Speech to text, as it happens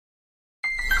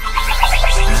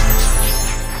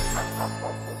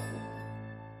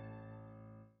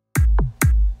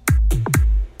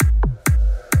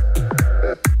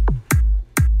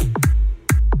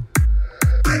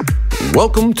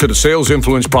Welcome to the Sales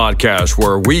Influence Podcast,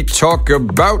 where we talk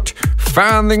about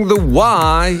finding the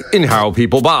why in how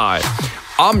people buy.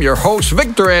 I'm your host,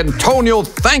 Victor Antonio.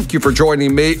 Thank you for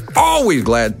joining me. Always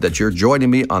glad that you're joining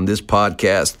me on this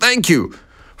podcast. Thank you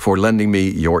for lending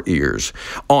me your ears.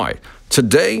 All right,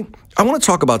 today I want to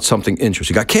talk about something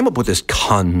interesting. I came up with this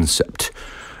concept,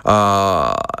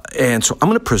 and so I'm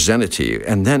going to present it to you,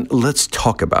 and then let's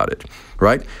talk about it,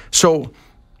 right? So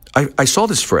I saw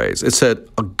this phrase. It said,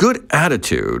 a good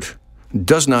attitude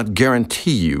does not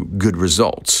guarantee you good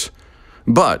results,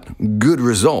 but good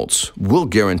results will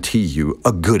guarantee you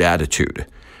a good attitude.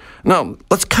 Now,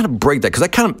 let's kind of break that, because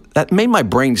that made my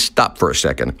brain stop for a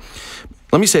second.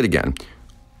 Let me say it again.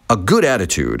 A good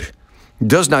attitude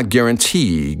does not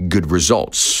guarantee good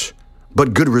results,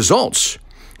 but good results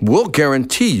will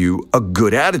guarantee you a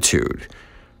good attitude.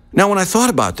 Now, when I thought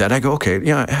about that, I go,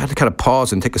 okay, I had to kind of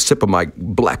pause and take a sip of my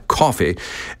black coffee.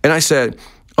 And I said,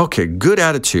 okay, good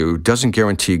attitude doesn't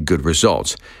guarantee good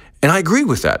results. And I agree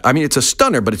with that. I mean, it's a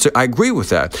stunner, but I agree with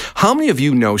that. How many of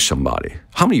you know somebody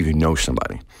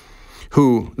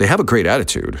who they have a great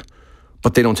attitude,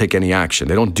 but they don't take any action?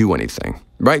 They don't do anything,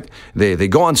 right? They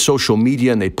go on social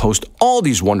media and they post all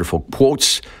these wonderful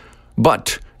quotes,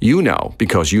 but you know,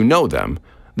 because you know them,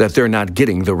 that they're not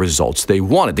getting the results they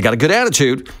wanted. They got a good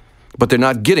attitude, but they're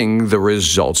not getting the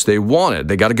results they wanted.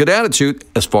 They got a good attitude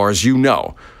as far as you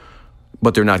know,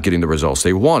 but they're not getting the results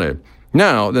they wanted.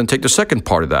 Now, then take the second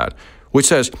part of that, which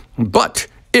says, but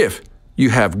if you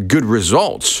have good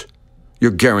results,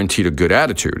 you're guaranteed a good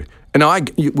attitude. And now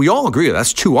we all agree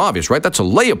that's too obvious, right? That's a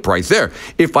layup right there.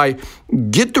 If I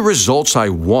get the results I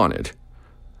wanted,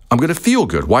 I'm going to feel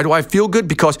good. Why do I feel good?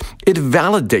 Because it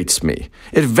validates me.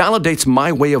 It validates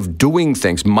my way of doing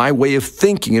things, my way of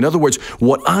thinking. In other words,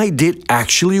 what I did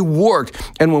actually worked.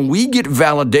 And when we get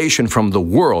validation from the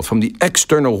world, from the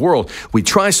external world, we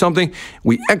try something,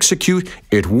 we execute,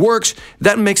 it works,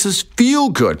 that makes us feel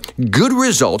good. Good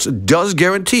results does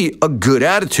guarantee a good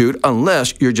attitude,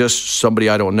 unless you're just somebody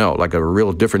I don't know, like a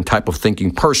real different type of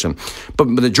thinking person.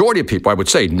 But the majority of people, I would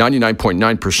say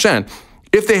 99.9%,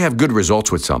 if they have good results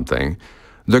with something,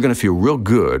 they're going to feel real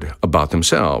good about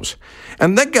themselves.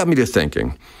 And that got me to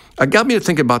thinking. It got me to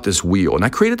think about this wheel. And I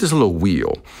created this little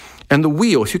wheel. And the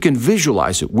wheel, if you can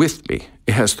visualize it with me,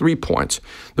 it has 3 points.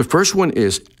 The first one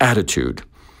is attitude.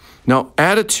 Now,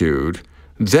 attitude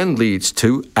then leads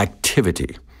to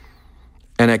activity.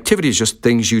 And activity is just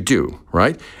things you do,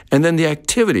 right? And then the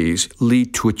activities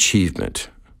lead to achievement.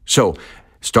 So it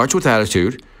starts with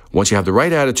attitude. Once you have the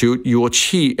right attitude, you'll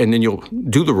achieve, and then you'll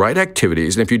do the right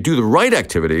activities. And if you do the right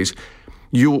activities,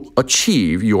 you'll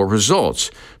achieve your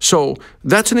results. So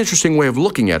that's an interesting way of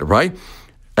looking at it, right?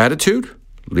 Attitude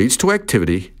leads to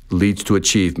activity, leads to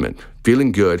achievement.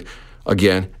 Feeling good,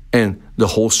 again, and the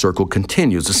whole circle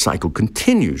continues. The cycle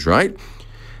continues, right?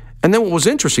 And then what was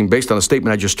interesting, based on a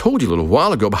statement I just told you a little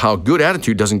while ago about how good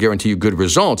attitude doesn't guarantee you good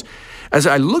results, as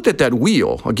I looked at that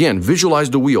wheel, again, visualize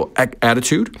the wheel,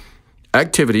 attitude,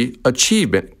 activity,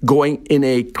 achievement, going in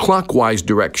a clockwise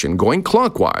direction, going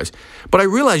clockwise. But I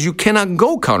realized you cannot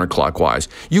go counterclockwise.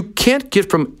 You can't get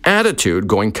from attitude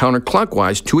going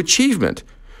counterclockwise to achievement.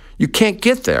 You can't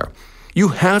get there. You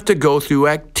have to go through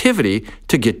activity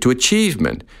to get to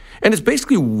achievement. And it's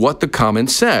basically what the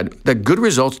comment said, that good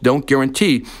results don't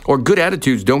guarantee, or good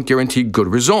attitudes don't guarantee good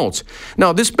results.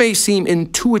 Now, this may seem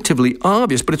intuitively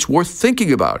obvious, but it's worth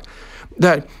thinking about.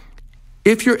 That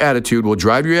if your attitude will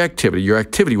drive your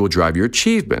activity will drive your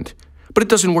achievement. But it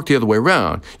doesn't work the other way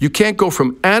around. You can't go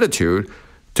from attitude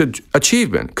to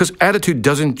achievement, because attitude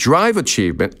doesn't drive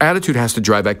achievement. Attitude has to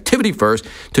drive activity first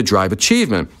to drive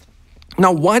achievement.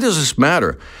 Now, why does this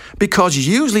matter? Because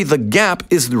usually the gap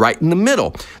is right in the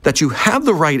middle, that you have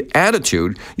the right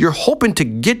attitude, you're hoping to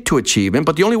get to achievement,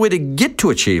 but the only way to get to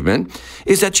achievement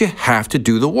is that you have to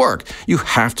do the work. You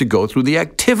have to go through the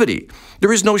activity.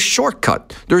 There is no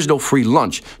shortcut. There is no free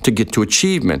lunch to get to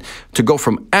achievement. To go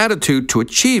from attitude to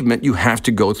achievement, you have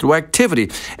to go through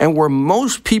activity. And where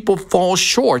most people fall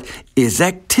short is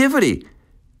activity.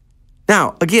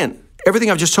 Now, again,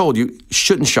 everything I've just told you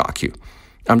shouldn't shock you.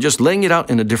 I'm just laying it out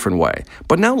in a different way.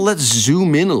 But now let's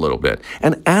zoom in a little bit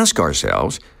and ask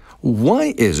ourselves,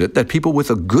 why is it that people with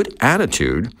a good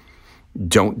attitude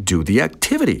don't do the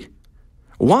activity?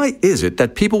 Why is it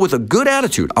that people with a good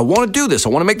attitude, I want to do this, I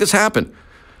want to make this happen,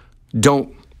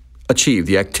 don't achieve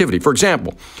the activity? For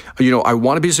example, I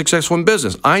want to be successful in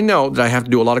business. I know that I have to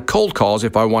do a lot of cold calls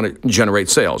if I want to generate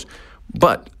sales,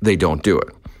 but they don't do it,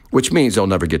 which means they'll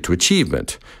never get to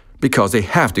achievement. because they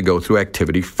have to go through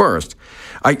activity first.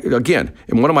 Again,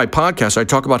 in one of my podcasts, I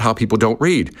talk about how people don't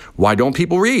read. Why don't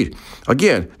people read?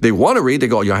 Again, they want to read. They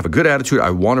go, I have a good attitude.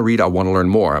 I want to read. I want to learn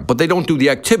more. But they don't do the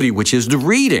activity, which is the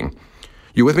reading.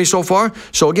 You with me so far?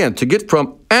 So again, to get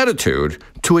from attitude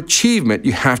to achievement,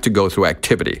 you have to go through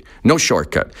activity. No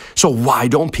shortcut. So why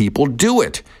don't people do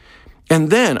it? And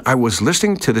then I was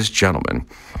listening to this gentleman.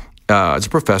 As a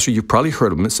professor, you've probably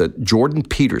heard of him. It's Jordan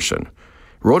Peterson.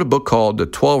 Wrote a book called The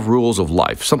 12 Rules of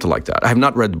Life, something like that. I have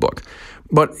not read the book.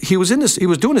 But he was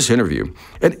doing this interview.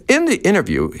 And in the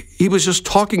interview, he was just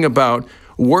talking about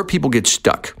where people get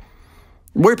stuck.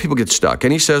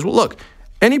 And he says, well, look,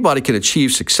 anybody can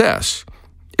achieve success.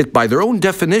 By their own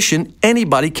definition,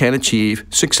 anybody can achieve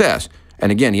success.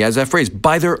 And again, he has that phrase,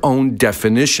 by their own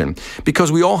definition,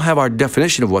 because we all have our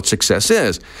definition of what success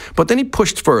is. But then he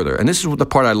pushed further, and this is the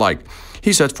part I like.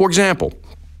 He says, for example,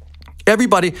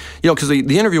 everybody, because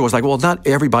the interview was like, well, not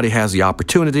everybody has the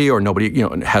opportunity or nobody,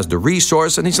 has the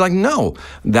resource. And he's like, no,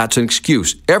 that's an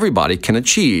excuse. Everybody can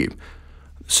achieve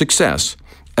success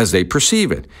as they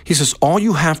perceive it. He says, all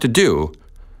you have to do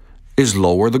is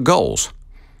lower the goals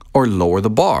or lower the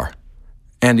bar.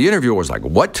 And the interviewer was like,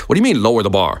 what? What do you mean lower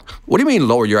the bar? What do you mean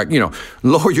lower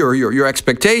your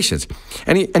expectations?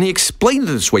 And he explained it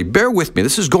this way. Bear with me.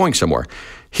 This is going somewhere.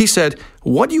 He said,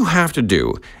 what you have to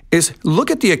do is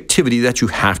look at the activity that you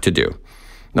have to do.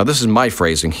 Now, this is my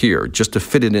phrasing here, just to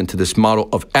fit it into this model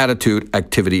of attitude,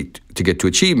 activity to get to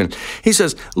achievement. He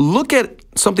says, look at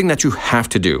something that you have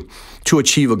to do to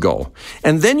achieve a goal.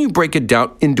 And then you break it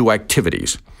down into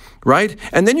activities. Right?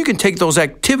 And then you can take those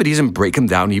activities and break them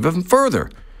down even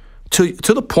further to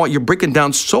the point you're breaking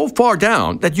down so far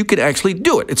down that you can actually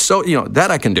do it. It's so, that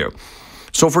I can do.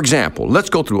 So, for example, let's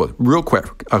go through it real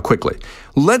quickly.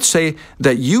 Let's say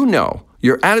that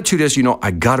your attitude is,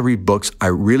 I got to read books. I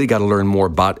really got to learn more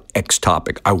about X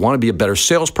topic. I want to be a better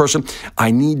salesperson.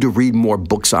 I need to read more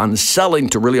books on selling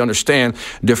to really understand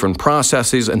different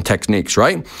processes and techniques,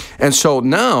 right? And so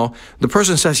now the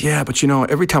person says, yeah, but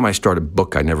every time I start a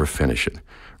book, I never finish it,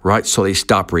 right? So they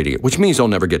stop reading it, which means they'll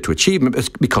never get to achievement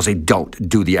because they don't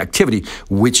do the activity,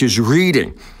 which is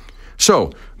reading.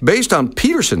 So based on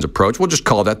Peterson's approach, we'll just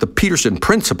call that the Peterson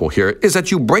principle here, is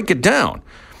that you break it down.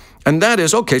 And that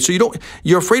is, okay, so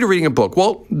you're afraid of reading a book.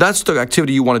 Well, that's the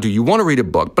activity you want to do. You want to read a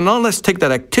book. But now let's take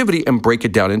that activity and break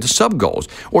it down into sub-goals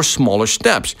or smaller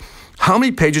steps. How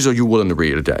many pages are you willing to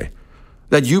read a day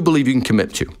that you believe you can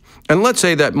commit to? And let's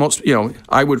say that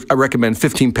I recommend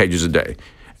 15 pages a day.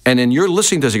 And then you're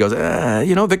listening to this, he goes,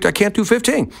 Victor, I can't do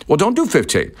 15. Well, don't do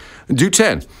 15. Do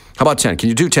 10. How about 10? Can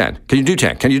you do 10? Can you do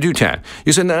 10? Can you do 10?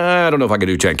 You say, nah, I don't know if I can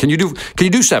do 10. Can you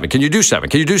do 7? Can you do 7?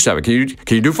 Can you do 7? Can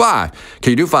you do 5?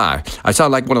 Can you do 5? I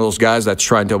sound like one of those guys that's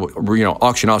trying to,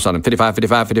 auction off something, 55,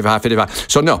 55, 55, 55.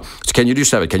 So no, can you do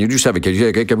 7? Can you do 7?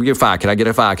 Can we get 5? Can I get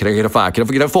a 5? Can I get a 5? Can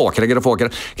I get a 4? Can I get a 4?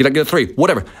 Can I get a 3?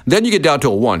 Whatever. Then you get down to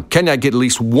a 1. Can I get at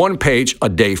least 1 page a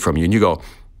day from you? And you go,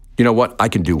 you know what? I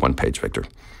can do 1 page, Victor.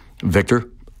 Victor,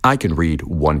 I can read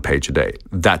 1 page a day.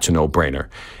 That's a no-brainer.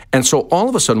 And so all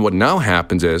of a sudden what now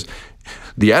happens is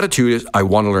the attitude is I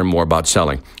want to learn more about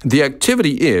selling. The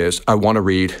activity is I want to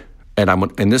read, and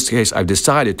in this case, I've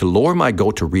decided to lower my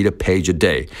goal to read a page a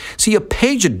day. See, a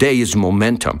page a day is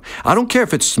momentum. I don't care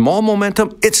if it's small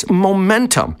momentum, it's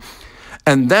momentum.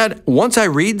 And that once I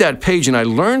read that page and I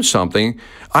learn something,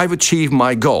 I've achieved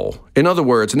my goal. In other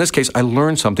words, in this case, I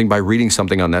learned something by reading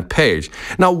something on that page.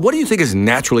 Now, what do you think is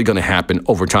naturally going to happen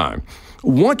over time?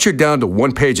 Once you're down to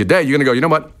 1 page a day, you're going to go, you know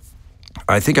what?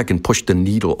 I think I can push the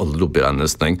needle a little bit on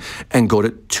this thing and go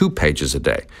to 2 pages a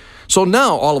day. So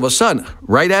now, all of a sudden,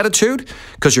 right attitude,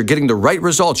 because you're getting the right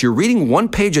results. You're reading 1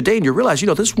 page a day and you realize,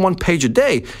 this 1 page a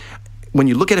day, when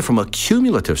you look at it from a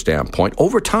cumulative standpoint,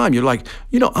 over time, you're like,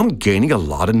 I'm gaining a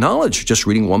lot of knowledge just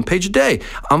reading 1 page a day.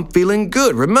 I'm feeling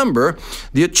good. Remember,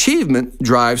 the achievement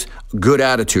drives good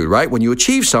attitude, right? When you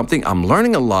achieve something, I'm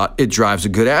learning a lot, it drives a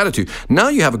good attitude. Now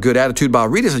you have a good attitude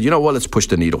about reading. You know what? Let's push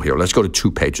the needle here. Let's go to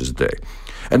 2 pages a day.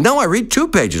 And now I read 2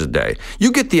 pages a day.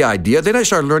 You get the idea. Then I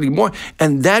start learning more.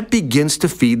 And that begins to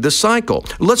feed the cycle.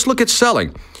 Let's look at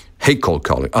selling. Hate cold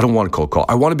calling. I don't want to cold call.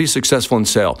 I want to be successful in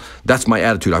sale. That's my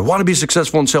attitude. I want to be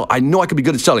successful in sale. I know I can be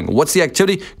good at selling. What's the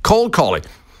activity? Cold calling.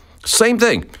 Same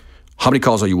thing. How many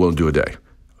calls are you willing to do a day?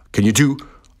 Can you do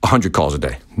 100 calls a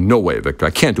day? No way, Victor.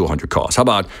 I can't do 100 calls. How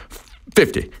about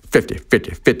 50, 40,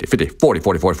 30,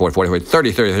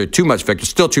 30, too much, Victor,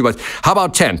 still too much. How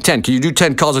about 10? Can you do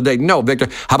 10 calls a day? No, Victor.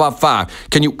 How about 5?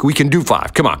 We can do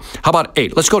 5. Come on. How about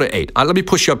 8? Let's go to 8. Let me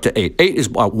push you up to 8. 8 is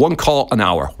 1 call an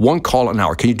hour. 1 call an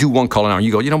hour. Can you do 1 call an hour?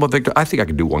 You go, you know what, Victor? I think I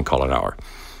can do 1 call an hour.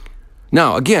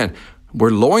 Now, again, we're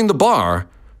lowering the bar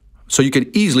so you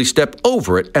can easily step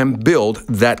over it and build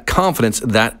that confidence,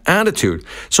 that attitude.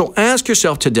 So ask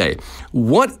yourself today,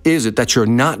 what is it that you're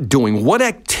not doing? What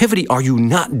activity are you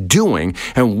not doing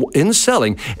and in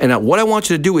selling? And what I want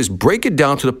you to do is break it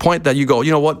down to the point that you go,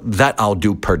 you know what, that I'll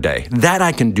do per day. That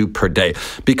I can do per day,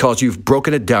 because you've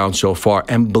broken it down so far.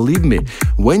 And believe me,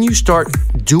 when you start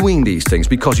doing these things,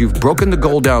 because you've broken the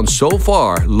goal down so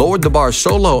far, lowered the bar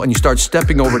so low, and you start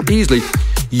stepping over it easily,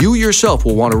 you yourself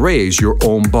will want to raise your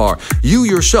own bar. You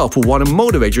yourself will want to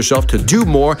motivate yourself to do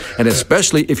more, and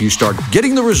especially if you start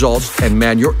getting the results, and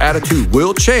man, your attitude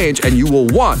will change and you will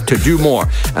want to do more.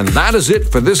 And that is it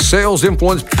for this Sales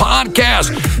Influence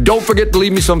podcast. Don't forget to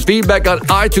leave me some feedback on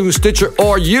iTunes, Stitcher,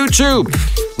 or YouTube.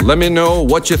 Let me know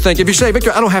what you think. If you say,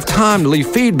 Victor, I don't have time to leave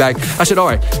feedback, I said, all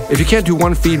right, if you can't do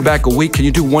one feedback a week, can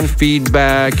you do one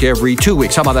feedback every 2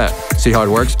 weeks? How about that? See how it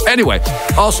works? Anyway,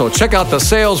 also check out the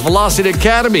Sales Velocity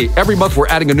Academy. Every month we're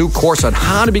adding a new course on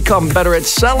how to become better at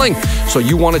selling. So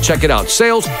you want to check it out.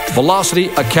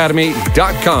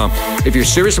 SalesVelocityAcademy.com. If you're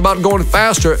serious about going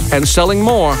faster and selling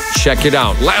more, check it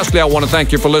out. Lastly, I want to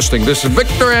thank you for listening. This is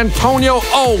Victor Antonio,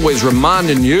 always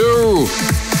reminding you,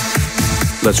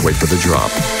 let's wait for the drop.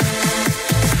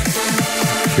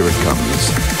 Here it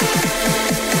comes.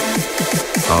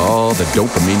 Oh, the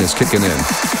dopamine is kicking in.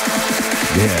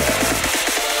 Yeah.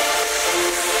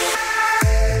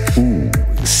 Ooh,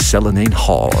 selling ain't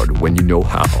hard when you know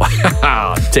how.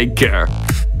 Take care.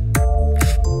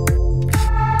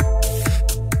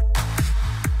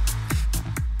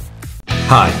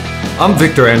 Hi, I'm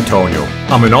Victor Antonio.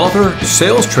 I'm an author,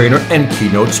 sales trainer, and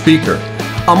keynote speaker.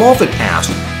 I'm often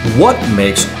asked, what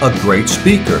makes a great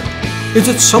speaker? Is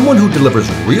it someone who delivers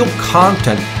real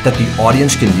content that the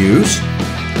audience can use?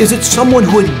 Is it someone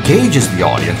who engages the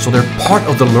audience so they're part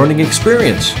of the learning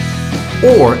experience?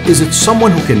 Or is it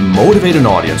someone who can motivate an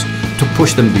audience to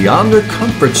push them beyond their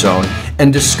comfort zone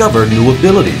and discover new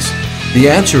abilities? The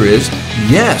answer is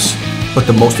yes. But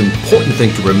the most important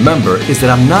thing to remember is that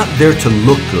I'm not there to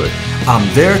look good. I'm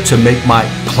there to make my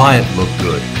client look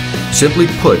good. Simply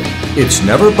put, it's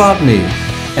never about me,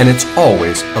 and it's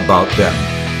always about them.